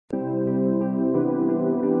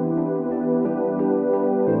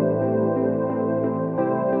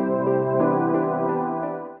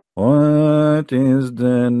What is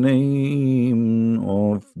the name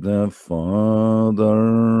of the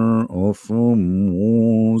father of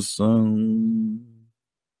Musa?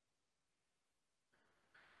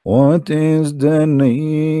 What is the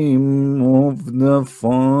name of the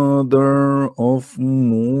father of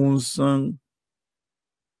Musa?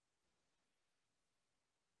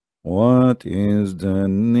 What is the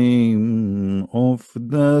name of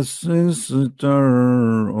the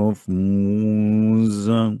sister of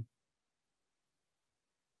Musa?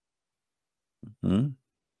 Can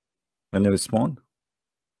you respond?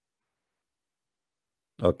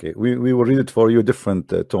 Okay, we will read it for you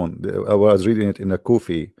different tone. I was reading it in a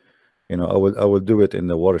Kufi, I will do it in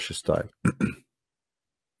the Warsh style.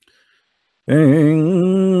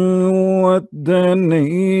 What the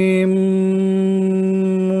name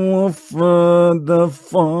of the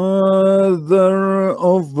father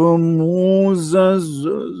of Moses?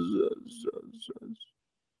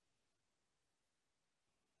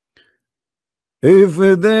 If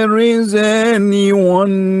there is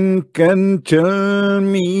anyone can tell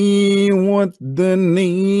me what the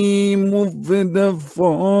name of the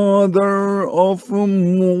father of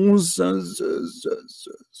Moses is.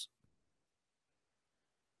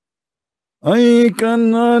 I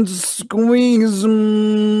cannot squeeze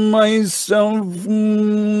myself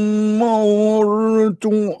more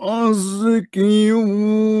to ask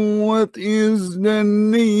you what is the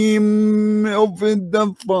name of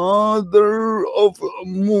the father of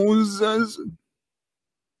Moses.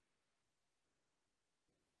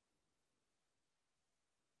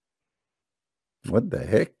 What the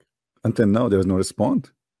heck? Until now, there's no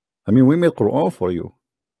response. I mean, we made Quran for you.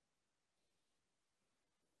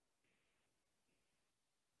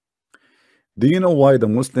 Do you know why the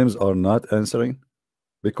Muslims are not answering?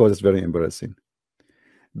 Because it's very embarrassing.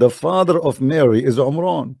 The father of Mary is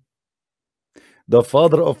Umran. The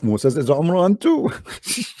father of Moses is Umran too.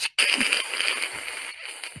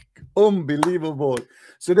 Unbelievable.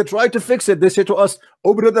 So they try to fix it. They say to us,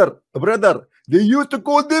 oh brother, they used to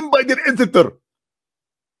call them by their ancestor.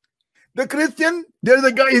 The Christian, there's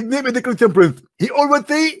a guy, his name is the Christian Prince. He always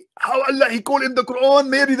say how Allah he called in the Quran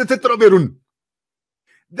Mary the sister of Aaron.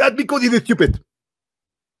 That's because he's stupid.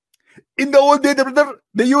 In the old days, brother,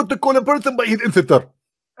 they used to call a person by his ancestor.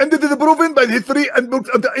 And this is proven by history and books,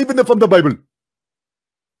 even from the Bible.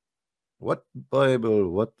 What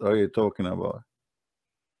Bible? What are you talking about?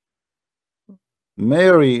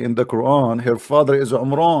 Mary in the Quran, her father is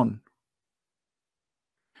Umran.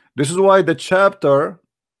 This is why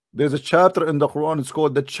there's a chapter in the Quran, it's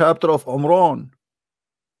called the chapter of Umran.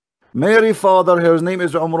 Mary's father, his name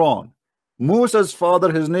is Umran. Musa's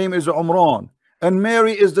father, his name is Umran. And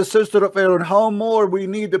Mary is the sister of Aaron. How more we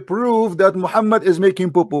need to prove that Muhammad is making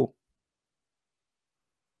poo-poo?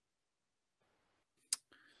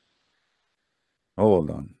 Hold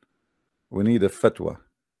on. We need a fatwa.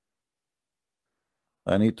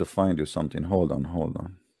 I need to find you something. Hold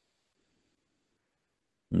on.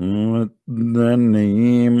 What the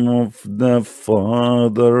name of the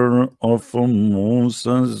father of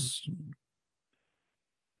Moses?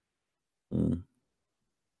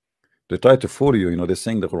 They try to fool you, they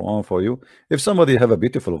sing the Quran for you. If somebody have a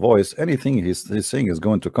beautiful voice, anything he's saying is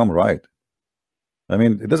going to come right. I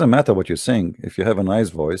mean, it doesn't matter what you sing. If you have a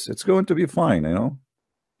nice voice, it's going to be fine,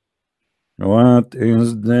 What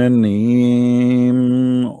is the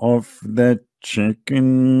name of the chicken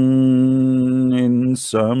in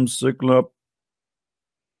Sam's Club?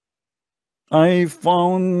 I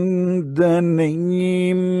found the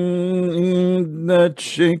name in the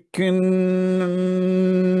chicken.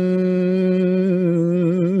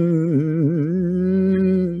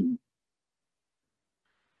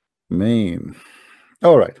 Man.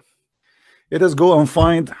 All right. Let us go and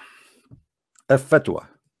find a fatwa.